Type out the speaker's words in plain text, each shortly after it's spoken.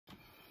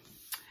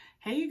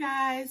Hey you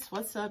guys,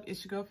 what's up?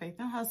 It's your girl Faith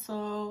and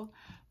Hustle.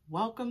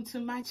 Welcome to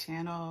my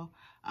channel.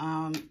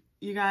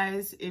 You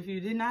guys, if you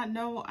did not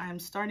know, I'm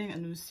starting a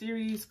new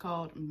series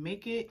called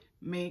Make It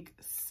Make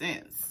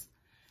Sense.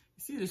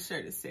 You see the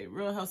shirt that say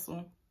Real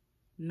Hustle,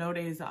 no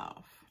days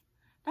off.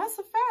 That's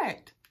a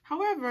fact.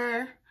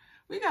 However,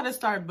 we got to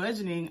start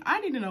budgeting. I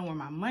need to know where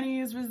my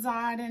money is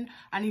residing.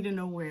 I need to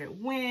know where it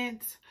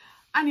went.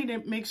 I need to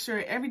make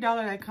sure every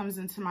dollar that comes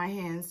into my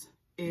hands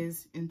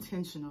is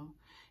intentional.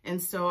 And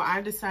so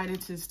I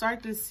decided to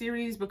start this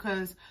series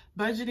because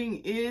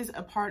budgeting is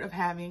a part of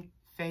having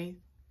faith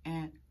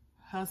and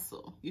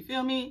hustle. You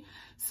feel me?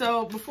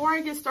 So before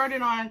I get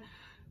started on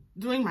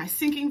doing my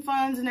sinking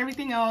funds and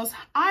everything else,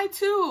 I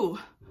too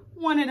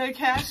wanted a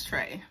cash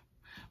tray,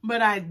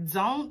 but I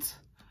don't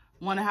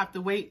want to have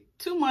to wait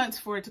 2 months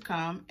for it to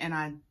come. And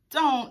I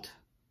don't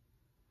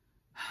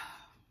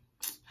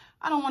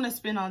want to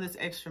spend all this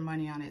extra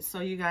money on it. So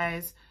you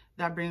guys,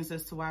 that brings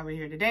us to why we're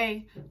here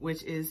today,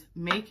 which is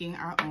making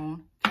our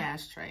own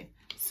cash tray.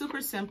 Super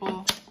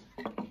simple.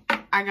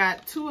 I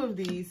got 2 of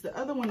these. The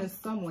other one is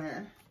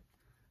somewhere.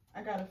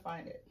 I gotta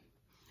find it.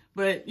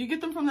 But you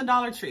get them from the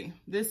Dollar Tree.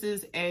 This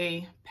is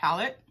a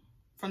palette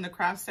from the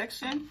craft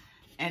section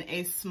and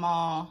a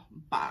small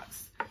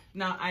box.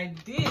 Now I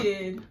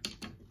did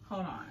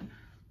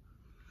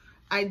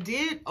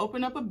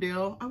open up a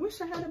bill. I wish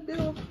I had a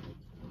bill.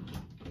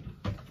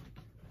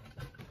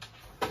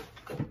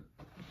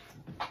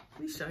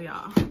 Let me show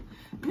y'all.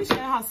 Let me show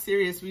you how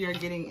serious we are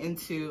getting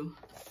into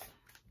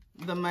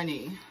the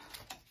money.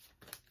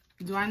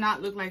 Do I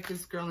not look like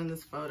this girl in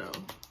this photo?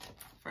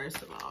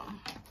 First of all.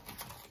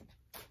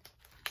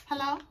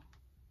 Hello?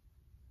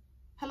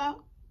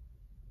 Hello?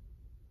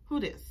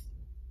 Who this?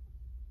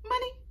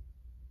 Money?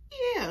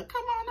 Yeah,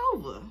 come on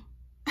over.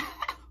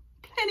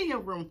 Plenty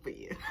of room for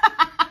you.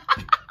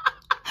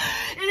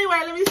 Anyway,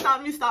 let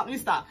me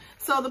stop.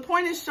 So the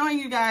point is showing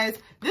you guys,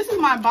 this is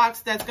my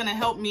box that's going to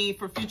help me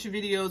for future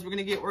videos. We're going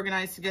to get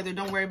organized together.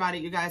 Don't worry about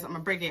it, you guys. I'm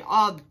going to break it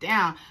all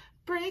down.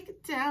 Break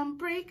it down,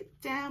 break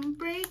it down,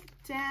 break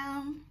it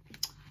down.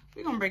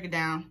 We're going to break it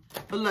down.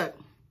 But look,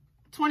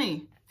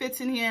 20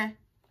 fits in here,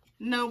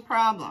 no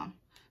problem.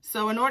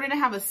 So in order to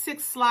have a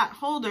 6-slot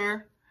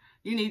holder,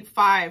 you need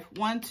 5.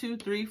 1, 2,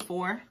 3,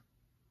 4,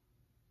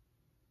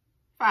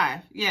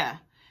 5. Yeah.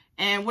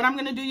 And what I'm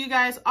going to do, you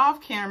guys,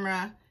 off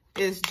camera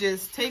is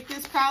just take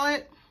this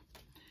palette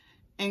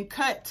and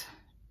cut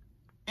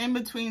in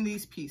between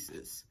these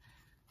pieces.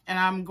 And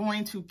I'm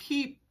going to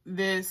keep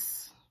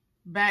this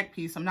back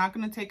piece. I'm not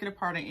going to take it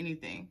apart or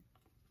anything.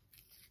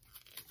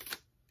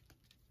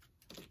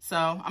 So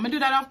I'm going to do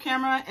that off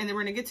camera, and then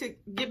we're going to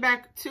get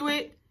back to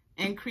it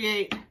and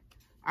create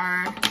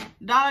our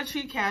Dollar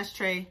Tree cash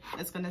tray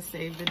that's going to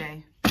save the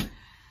day.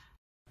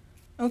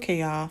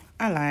 Okay, y'all,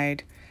 I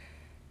lied.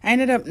 I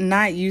ended up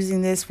not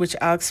using this, which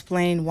I'll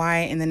explain why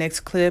in the next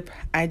clip.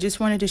 I just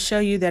wanted to show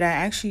you that I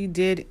actually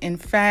did, in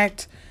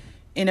fact,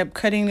 end up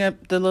cutting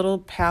up the little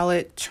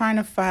palette, trying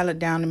to file it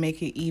down to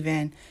make it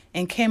even,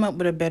 and came up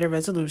with a better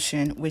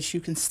resolution, which you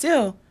can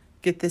still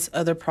get this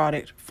other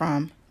product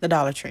from the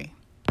Dollar Tree.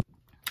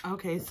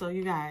 Okay, so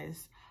you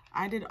guys,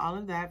 I did all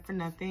of that for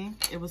nothing.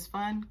 It was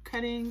fun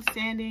cutting,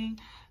 sanding,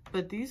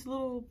 but these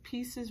little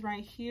pieces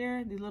right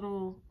here, the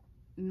little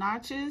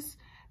notches,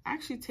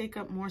 actually take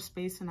up more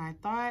space than I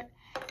thought.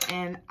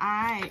 And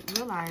I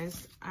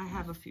realized I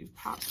have a few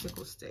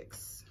popsicle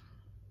sticks.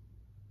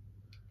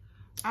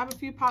 I have a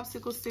few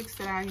popsicle sticks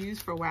that I use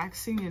for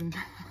waxing, and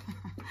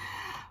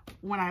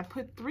when I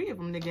put 3 of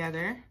them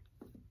together,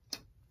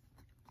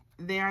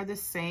 they are the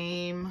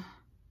same.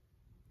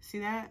 See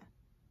that?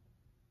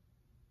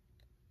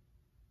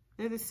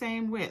 They're the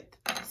same width.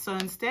 So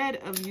instead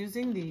of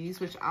using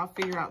these, which I'll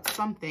figure out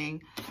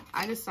something,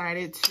 I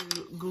decided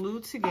to glue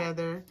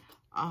together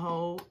a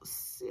whole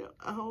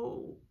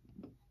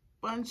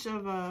bunch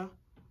of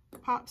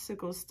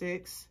popsicle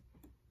sticks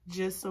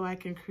just so I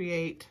can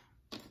create.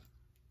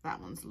 That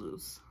one's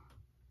loose.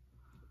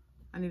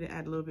 I need to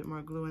add a little bit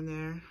more glue in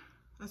there.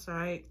 That's all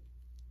right.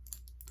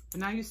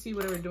 And now you see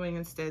what we're doing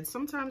instead.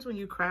 Sometimes when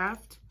you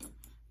craft,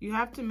 you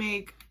have to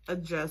make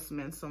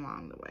adjustments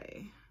along the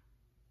way.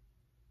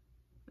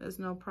 There's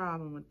no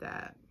problem with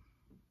that.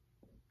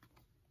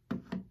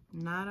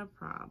 Not a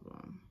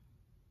problem.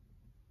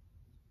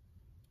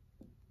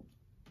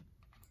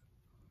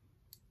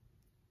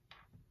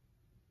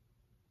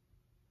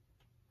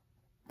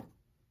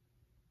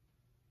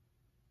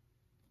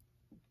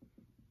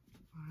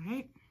 All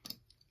right.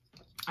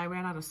 I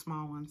ran out of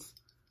small ones.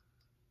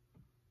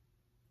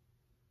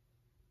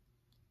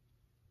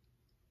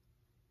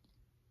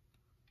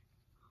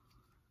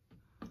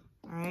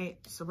 All right,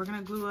 so we're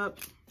gonna glue up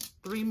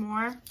 3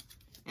 more,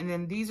 and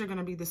then these are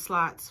gonna be the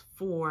slots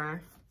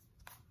for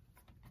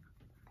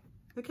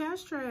the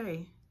cash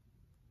tray.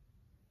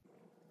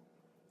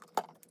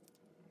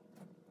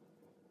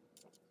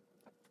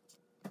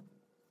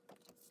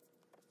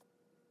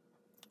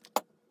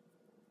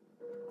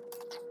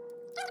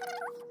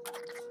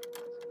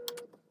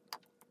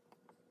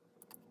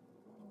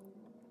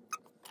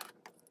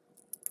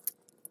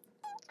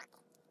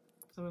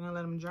 So we're gonna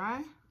let them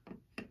dry,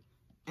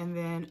 and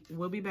then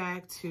we'll be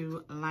back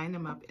to line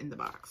them up in the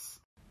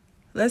box.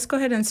 Let's go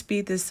ahead and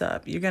speed this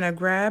up. You're gonna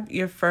grab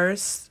your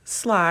first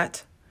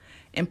slot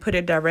and put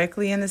it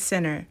directly in the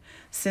center.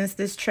 Since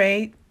this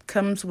tray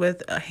comes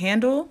with a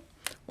handle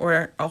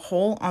or a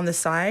hole on the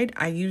side,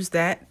 I use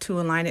that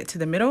to align it to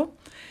the middle.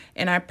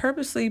 And I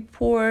purposely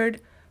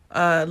poured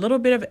a little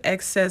bit of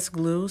excess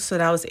glue so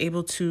that I was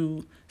able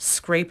to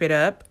scrape it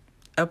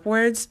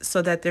upwards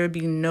so that there would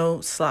be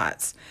no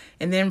slots.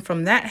 And then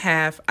from that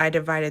half, I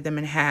divided them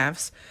in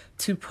halves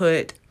to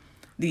put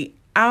the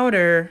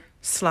outer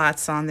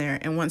slots on there.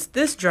 And once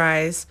this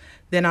dries,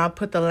 then I'll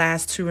put the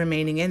last two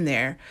remaining in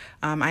there.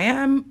 I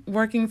am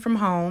working from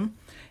home,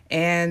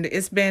 and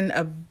it's been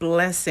a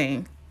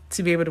blessing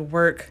to be able to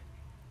work,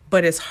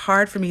 but it's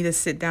hard for me to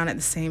sit down at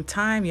the same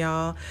time,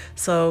 y'all.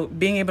 So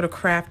being able to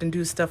craft and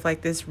do stuff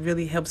like this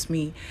really helps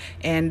me.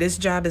 And this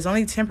job is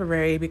only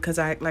temporary because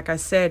like I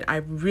said, I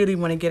really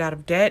want to get out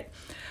of debt.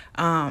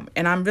 And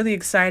I'm really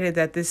excited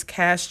that this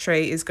cash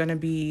tray is going to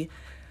be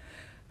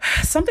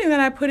something that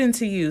I put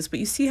into use. But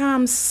you see how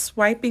I'm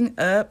swiping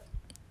up,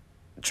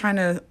 trying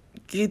to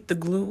get the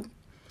glue?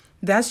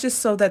 That's just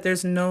so that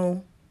there's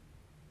no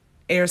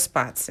air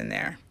spots in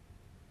there.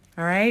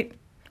 All right.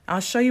 I'll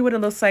show you what it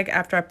looks like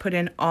after I put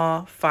in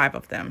all 5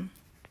 of them.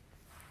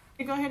 Let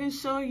me go ahead and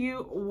show you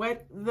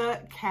what the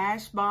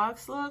cash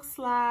box looks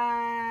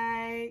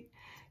like.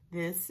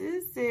 This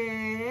is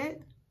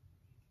it.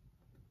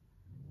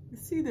 You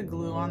see the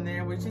glue on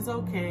there, which is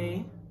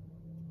okay.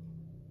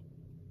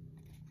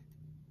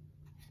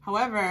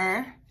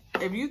 However,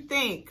 if you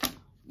think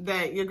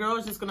that your girl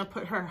is just gonna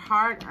put her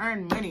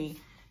hard-earned money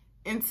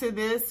into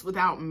this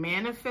without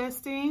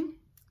manifesting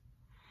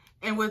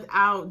and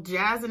without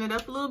jazzing it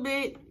up a little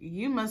bit,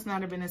 you must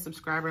not have been a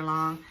subscriber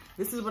long.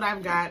 This is what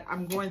I've got.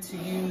 I'm going to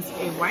use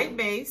a white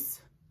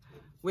base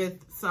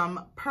with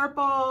some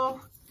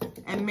purple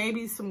and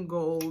maybe some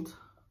gold.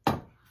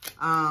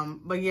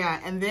 But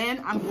yeah, and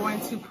then I'm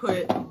going to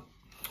put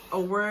a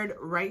word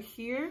right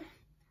here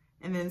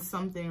and then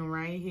something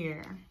right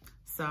here.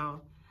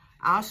 So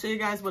I'll show you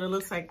guys what it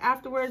looks like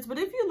afterwards. But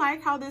if you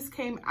like how this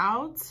came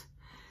out,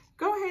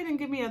 go ahead and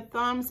give me a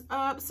thumbs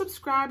up.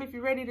 Subscribe if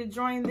you're ready to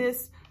join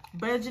this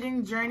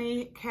budgeting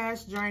journey,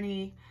 cash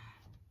journey,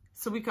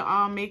 so we can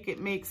all make it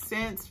make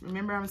sense.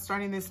 Remember, I'm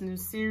starting this new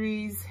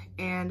series,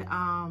 and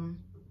all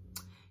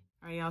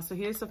right, y'all, so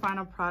here's the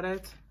final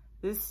product.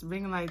 This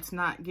ring light's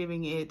not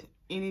giving it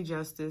any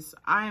justice.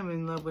 I am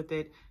in love with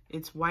it.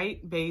 It's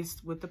white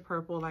based with the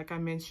purple, like I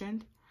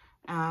mentioned,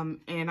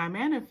 and I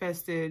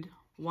manifested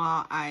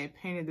while I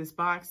painted this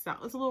box. That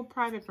was a little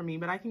private for me,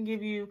 but I can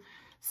give you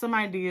some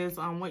ideas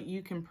on what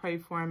you can pray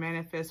for and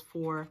manifest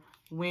for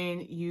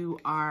when you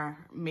are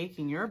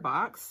making your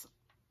box.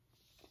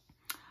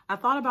 I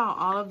thought about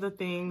all of the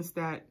things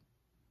that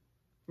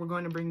were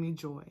going to bring me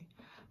joy.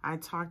 I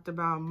talked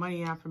about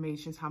money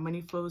affirmations, how money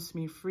flows to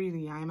me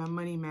freely. I am a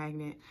money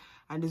magnet.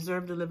 I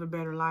deserve to live a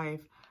better life.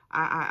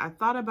 I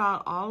thought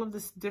about all of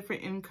the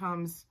different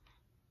incomes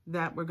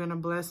that were going to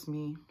bless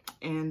me,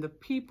 and the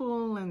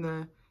people and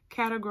the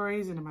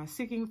categories and my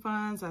seeking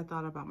funds. I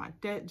thought about my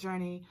debt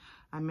journey.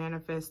 I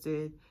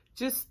manifested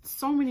just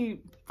so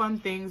many fun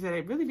things that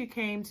it really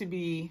became to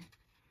be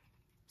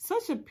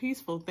such a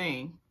peaceful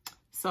thing.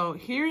 So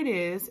here it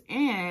is,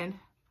 and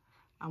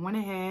I went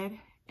ahead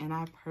and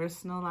I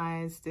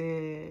personalized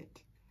it.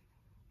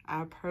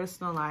 I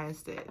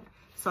personalized it.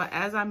 So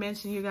as I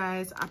mentioned, you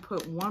guys, I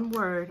put one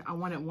word. I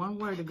wanted one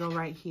word to go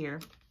right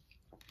here.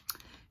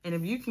 And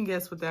if you can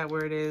guess what that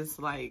word is,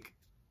 like,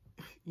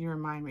 you're a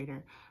mind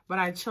reader. But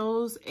I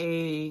chose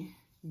a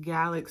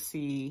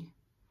galaxy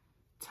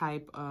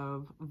type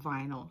of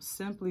vinyl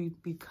simply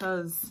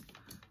because,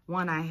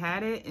 1, I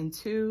had it, and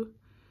 2,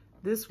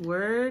 this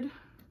word,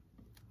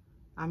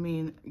 I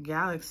mean,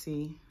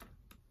 galaxy.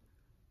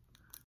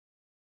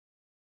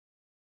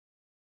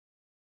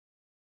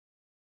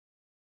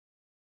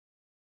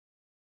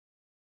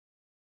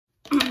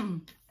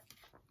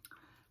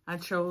 I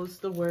chose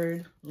the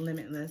word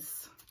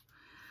limitless.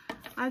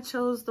 I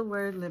chose the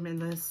word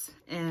limitless,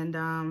 and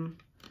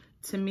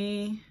to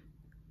me,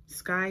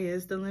 sky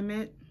is the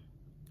limit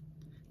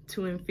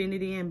to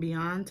infinity and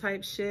beyond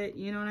type shit,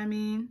 you know what I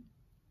mean?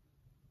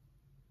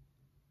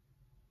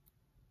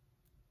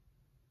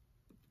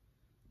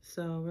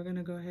 So we're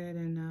gonna go ahead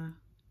and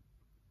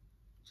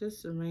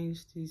just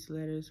arrange these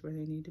letters where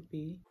they need to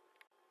be.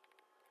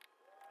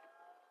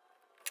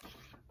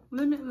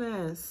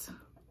 Limitless.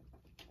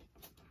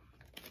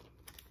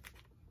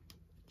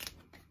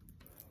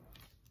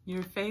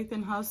 Your faith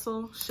and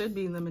hustle should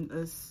be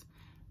limitless.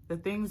 The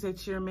things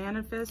that you're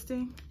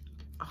manifesting,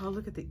 oh,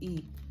 look at the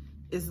E,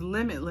 is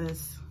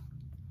limitless.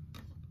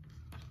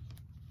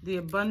 The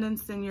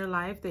abundance in your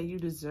life that you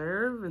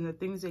deserve and the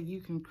things that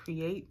you can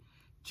create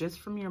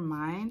just from your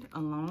mind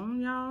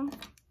alone, y'all,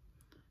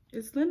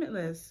 it's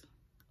limitless.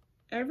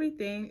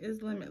 Everything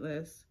is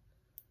limitless.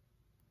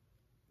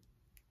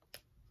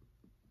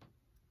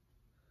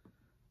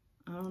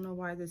 I don't know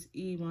why this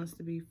E wants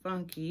to be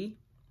funky.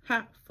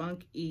 Ha,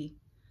 funk E.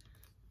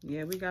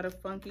 Yeah, we got a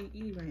funky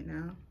E right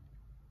now.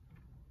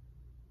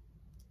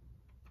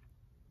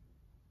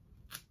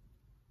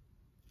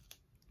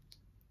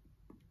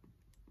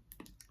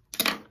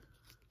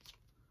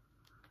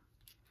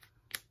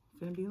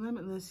 Gonna be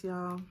limitless,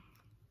 y'all.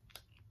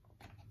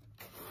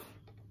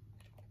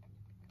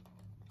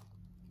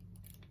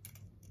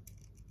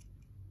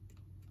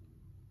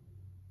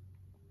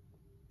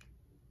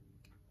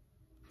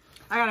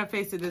 I gotta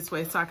face it this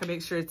way so I can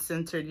make sure it's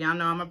centered. Y'all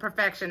know I'm a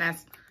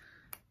perfectionist,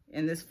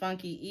 and this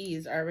funky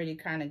E's already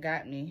kind of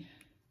got me.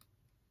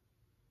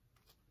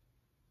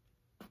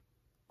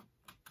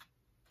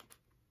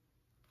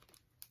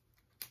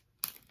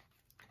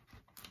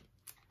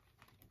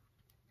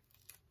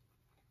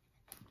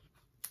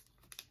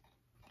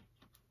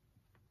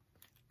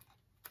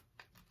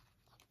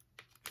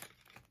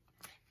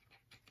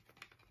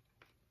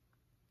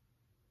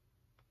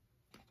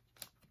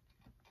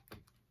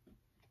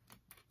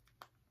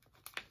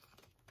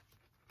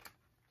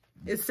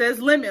 It says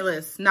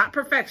limitless, not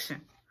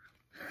perfection.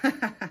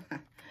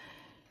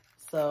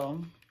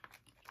 So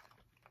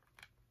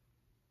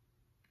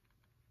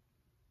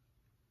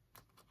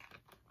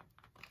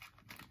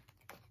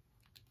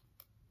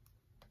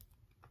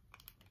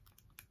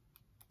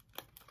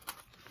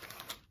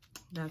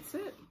that's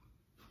it.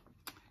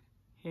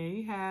 Here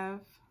you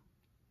have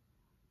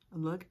a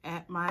look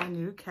at my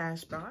new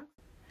cash box.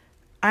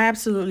 I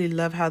absolutely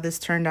love how this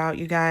turned out,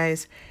 you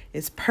guys.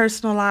 It's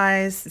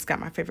personalized, it's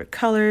got my favorite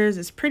colors,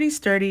 it's pretty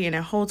sturdy, and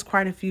it holds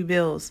quite a few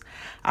bills.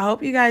 I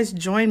hope you guys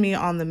join me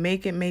on the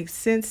Make It Make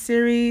Sense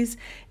series.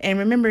 And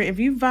remember, if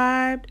you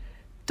vibed,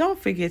 don't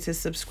forget to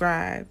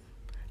subscribe.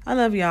 I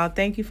love y'all.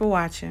 Thank you for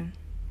watching.